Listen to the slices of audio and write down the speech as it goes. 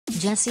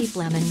Jesse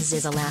Plemons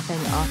is a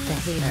laughing off the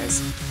haters.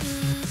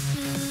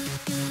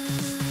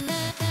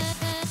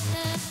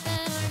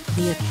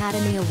 The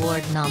Academy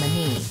Award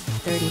nominee,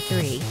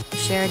 33,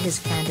 shared his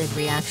candid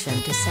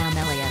reaction to Sam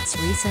Elliott's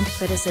recent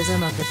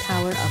criticism of the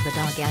power of the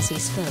dog as he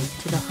spoke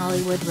to The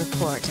Hollywood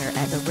Reporter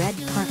at the red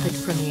carpet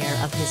premiere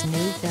of his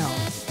new film,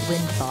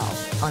 Windfall,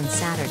 on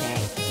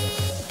Saturday.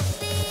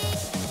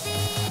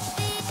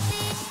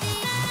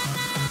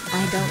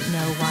 "I don't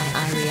know why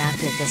I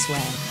reacted this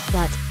way,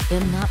 but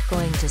I'm not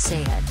going to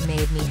say it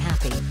made me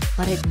happy,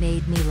 but it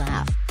made me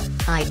laugh.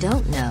 I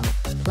don't know,"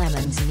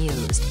 Plemons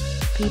mused.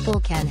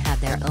 "People can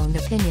have their own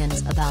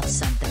opinions about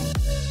something.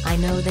 I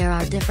know there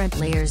are different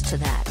layers to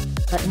that,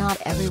 but not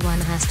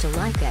everyone has to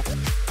like it."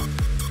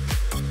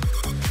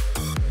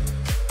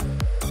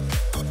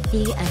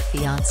 He and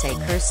fiancée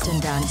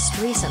Kirsten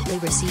Dunst recently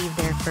received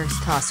their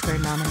first Oscar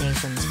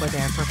nominations for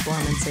their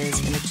performances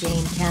in a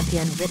Jane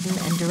Campion-written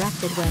and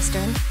directed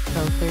Western,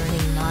 both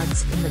earning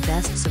nods in the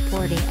Best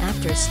Supporting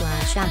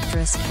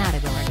Actor/Actress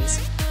categories.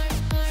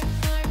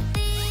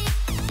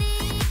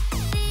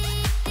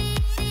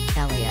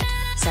 Elliott,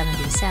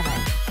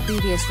 77,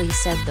 previously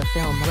said the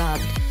film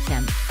rubbed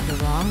him the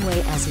wrong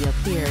way as he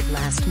appeared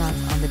last month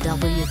on the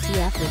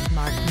WTF with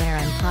Marc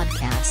Maron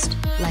podcast,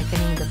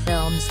 likening the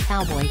film's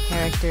cowboy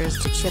characters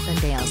to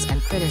Chippendales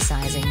and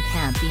criticizing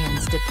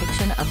Campion's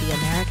depiction of the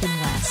American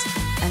West,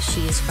 as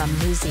she's from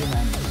New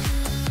Zealand.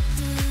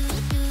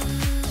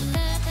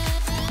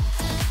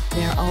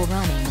 "They're all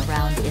running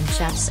around in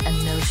chaps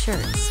and no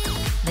shirts.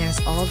 There's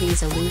all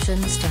these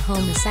allusions to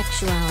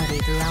homosexuality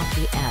throughout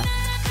the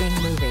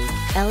F***ing movie,"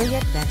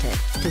 Elliott vented,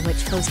 to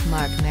which host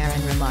Marc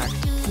Maron remarked,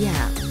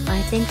 "Yeah,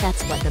 I think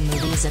that's what the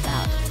movie's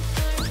about."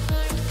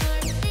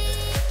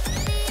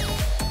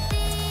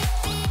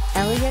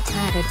 Elliott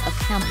added of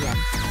Campion,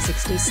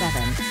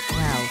 67,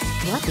 "Well,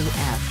 what the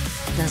F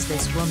does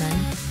this woman?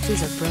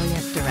 She's a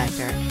brilliant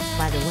director,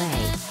 by the way,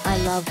 I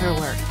love her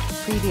work,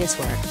 previous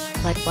work,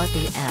 but what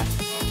the F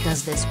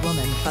does this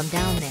woman from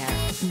down there,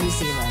 New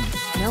Zealand,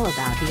 know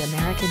about the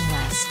American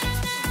West?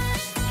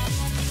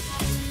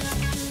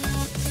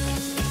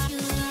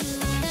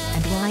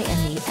 And why in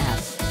the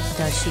F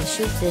does she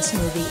shoot this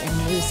movie in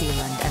New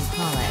Zealand and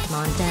call it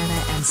Montana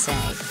and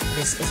say,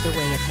 'This is the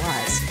way it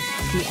was'?"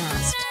 he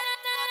asked.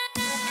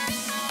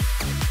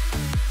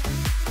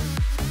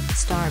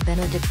 Star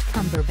Benedict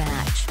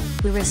Cumberbatch,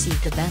 who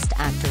received a Best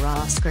Actor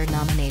Oscar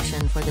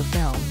nomination for the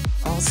film,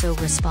 also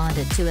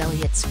responded to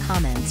Elliott's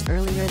comments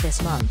earlier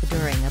this month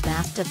during a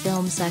BAFTA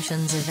Film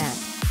Sessions event.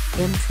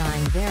 "I'm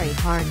trying very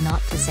hard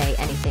not to say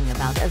anything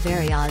about a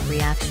very odd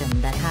reaction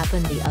that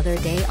happened the other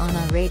day on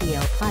a radio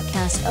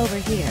podcast over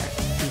here,"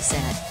 he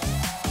said.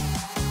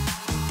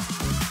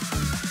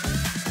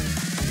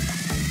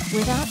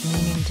 "Without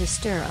meaning to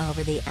stir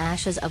over the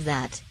ashes of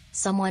that,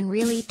 someone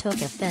really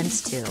took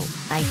offense to,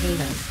 I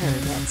haven't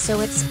heard, and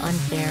so it's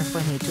unfair for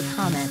me to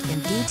comment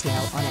in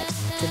detail on it,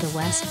 to the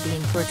West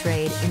being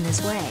portrayed in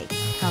this way,"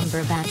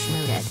 Cumberbatch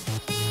noted.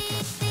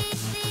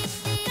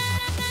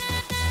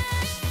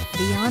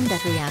 Beyond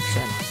that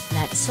reaction,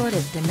 that sort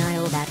of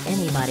denial that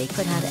anybody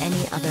could have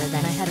any other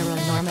than a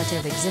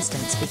heteronormative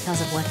existence because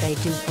of what they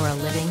do for a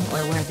living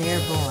or where they're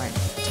born,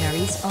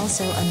 Terry's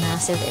also a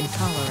massive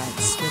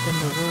intolerance within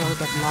the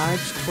world at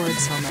large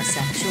towards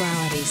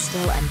homosexuality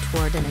still and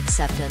toward an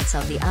acceptance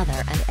of the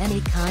other and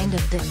any kind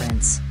of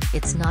difference.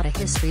 "It's not a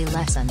history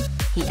lesson,"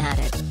 he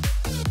added.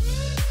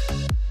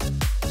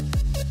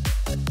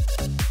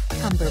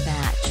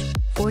 Cumberbatch,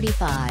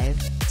 45,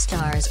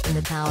 stars in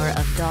The Power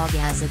of Dog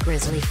as a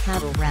grizzly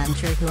cattle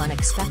rancher who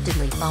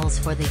unexpectedly falls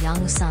for the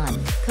young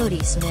son,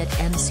 Cody Smith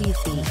MC,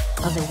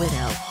 of the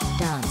widow,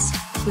 Dunst,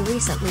 who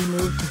recently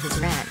moved to his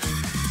ranch.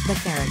 The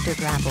character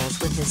grapples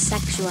with his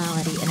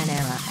sexuality in an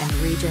era and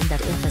region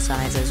that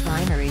emphasizes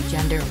binary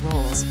gender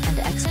roles and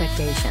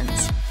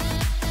expectations.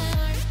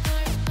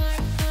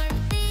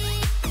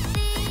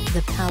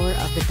 The Power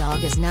of the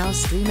Dog is now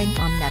streaming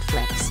on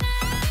Netflix.